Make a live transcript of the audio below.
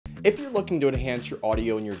If you're looking to enhance your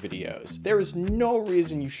audio in your videos, there is no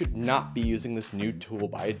reason you should not be using this new tool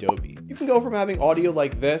by Adobe. You can go from having audio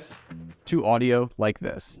like this to audio like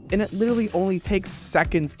this, and it literally only takes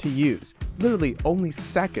seconds to use. Literally only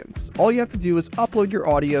seconds. All you have to do is upload your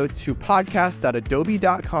audio to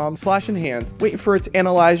podcast.adobe.com/enhance, wait for it to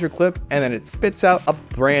analyze your clip, and then it spits out a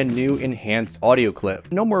brand new enhanced audio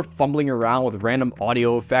clip. No more fumbling around with random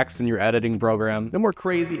audio effects in your editing program. No more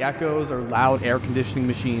crazy echoes or loud air conditioning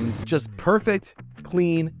machines. Just perfect,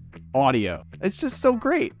 clean audio. It's just so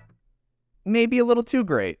great. Maybe a little too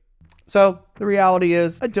great. So the reality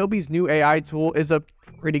is Adobe's new AI tool is a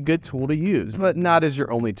pretty good tool to use, but not as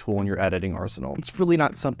your only tool in your editing arsenal. It's really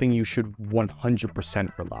not something you should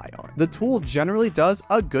 100% rely on. The tool generally does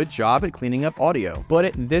a good job at cleaning up audio, but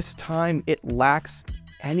at this time it lacks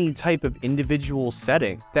any type of individual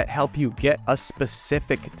setting that help you get a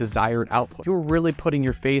specific desired output. You're really putting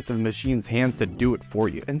your faith in the machine's hands to do it for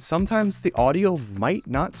you. And sometimes the audio might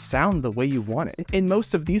not sound the way you want it. In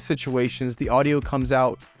most of these situations, the audio comes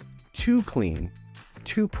out too clean,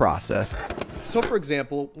 too processed. So for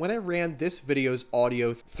example, when I ran this video's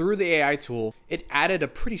audio through the AI tool, it added a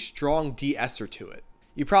pretty strong de-esser to it.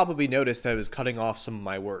 You probably noticed that it was cutting off some of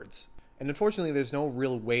my words. And unfortunately, there's no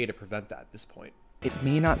real way to prevent that at this point. It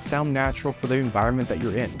may not sound natural for the environment that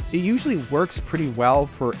you're in. It usually works pretty well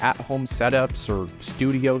for at-home setups or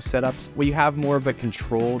studio setups where you have more of a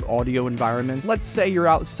controlled audio environment. Let's say you're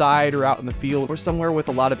outside or out in the field or somewhere with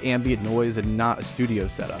a lot of ambient noise and not a studio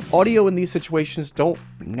setup. Audio in these situations don't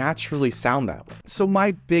naturally sound that way. So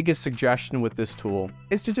my biggest suggestion with this tool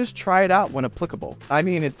is to just try it out when applicable. I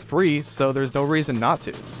mean, it's free, so there's no reason not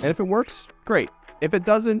to. And if it works, great. If it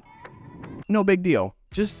doesn't, no big deal.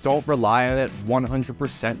 Just don't rely on it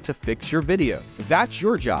 100% to fix your video. That's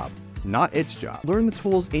your job, not its job. Learn the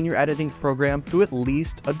tools in your editing program to at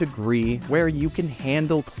least a degree where you can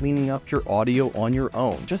handle cleaning up your audio on your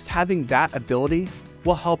own. Just having that ability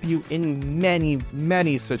will help you in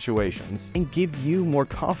many situations and give you more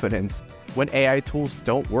confidence when AI tools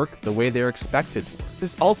don't work the way they're expected to work.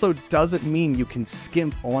 This also doesn't mean you can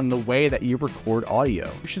skimp on the way that you record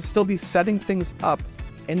audio. You should still be setting things up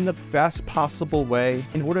in the best possible way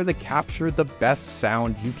in order to capture the best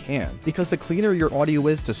sound you can. Because the cleaner your audio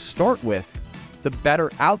is to start with, the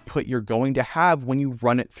better output you're going to have when you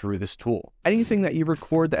run it through this tool. Anything that you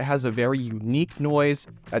record that has a very unique noise,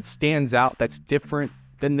 that stands out, that's different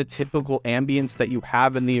than the typical ambience that you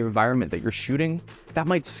have in the environment that you're shooting, that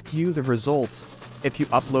might skew the results if you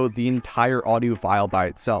upload the entire audio file by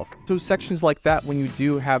itself. So sections like that, when you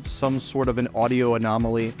do have some sort of an audio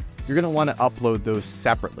anomaly, you're going to want to upload those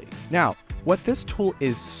separately. Now, what this tool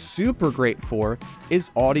is super great for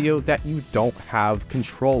is audio that you don't have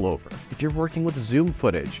control over. If you're working with Zoom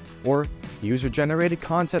footage or user-generated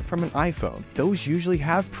content from an iPhone, those usually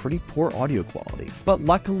have pretty poor audio quality. But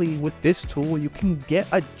luckily with this tool, you can get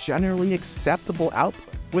a generally acceptable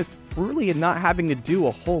output with really not having to do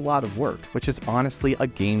a whole lot of work, which is honestly a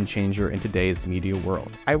game changer in today's media world.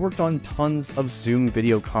 I worked on tons of Zoom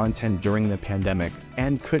video content during the pandemic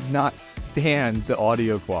and could not stand the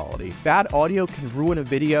audio quality. Bad audio can ruin a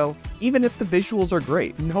video, even if the visuals are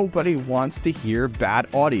great. Nobody wants to hear bad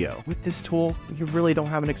audio. With this tool, you really don't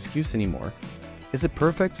have an excuse anymore. Is it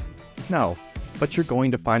perfect? No, but you're going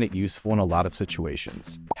to find it useful in a lot of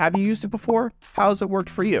situations. Have you used it before? How has it worked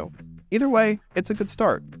for you? Either way, it's a good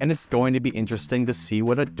start, and it's going to be interesting to see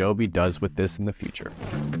what Adobe does with this in the future.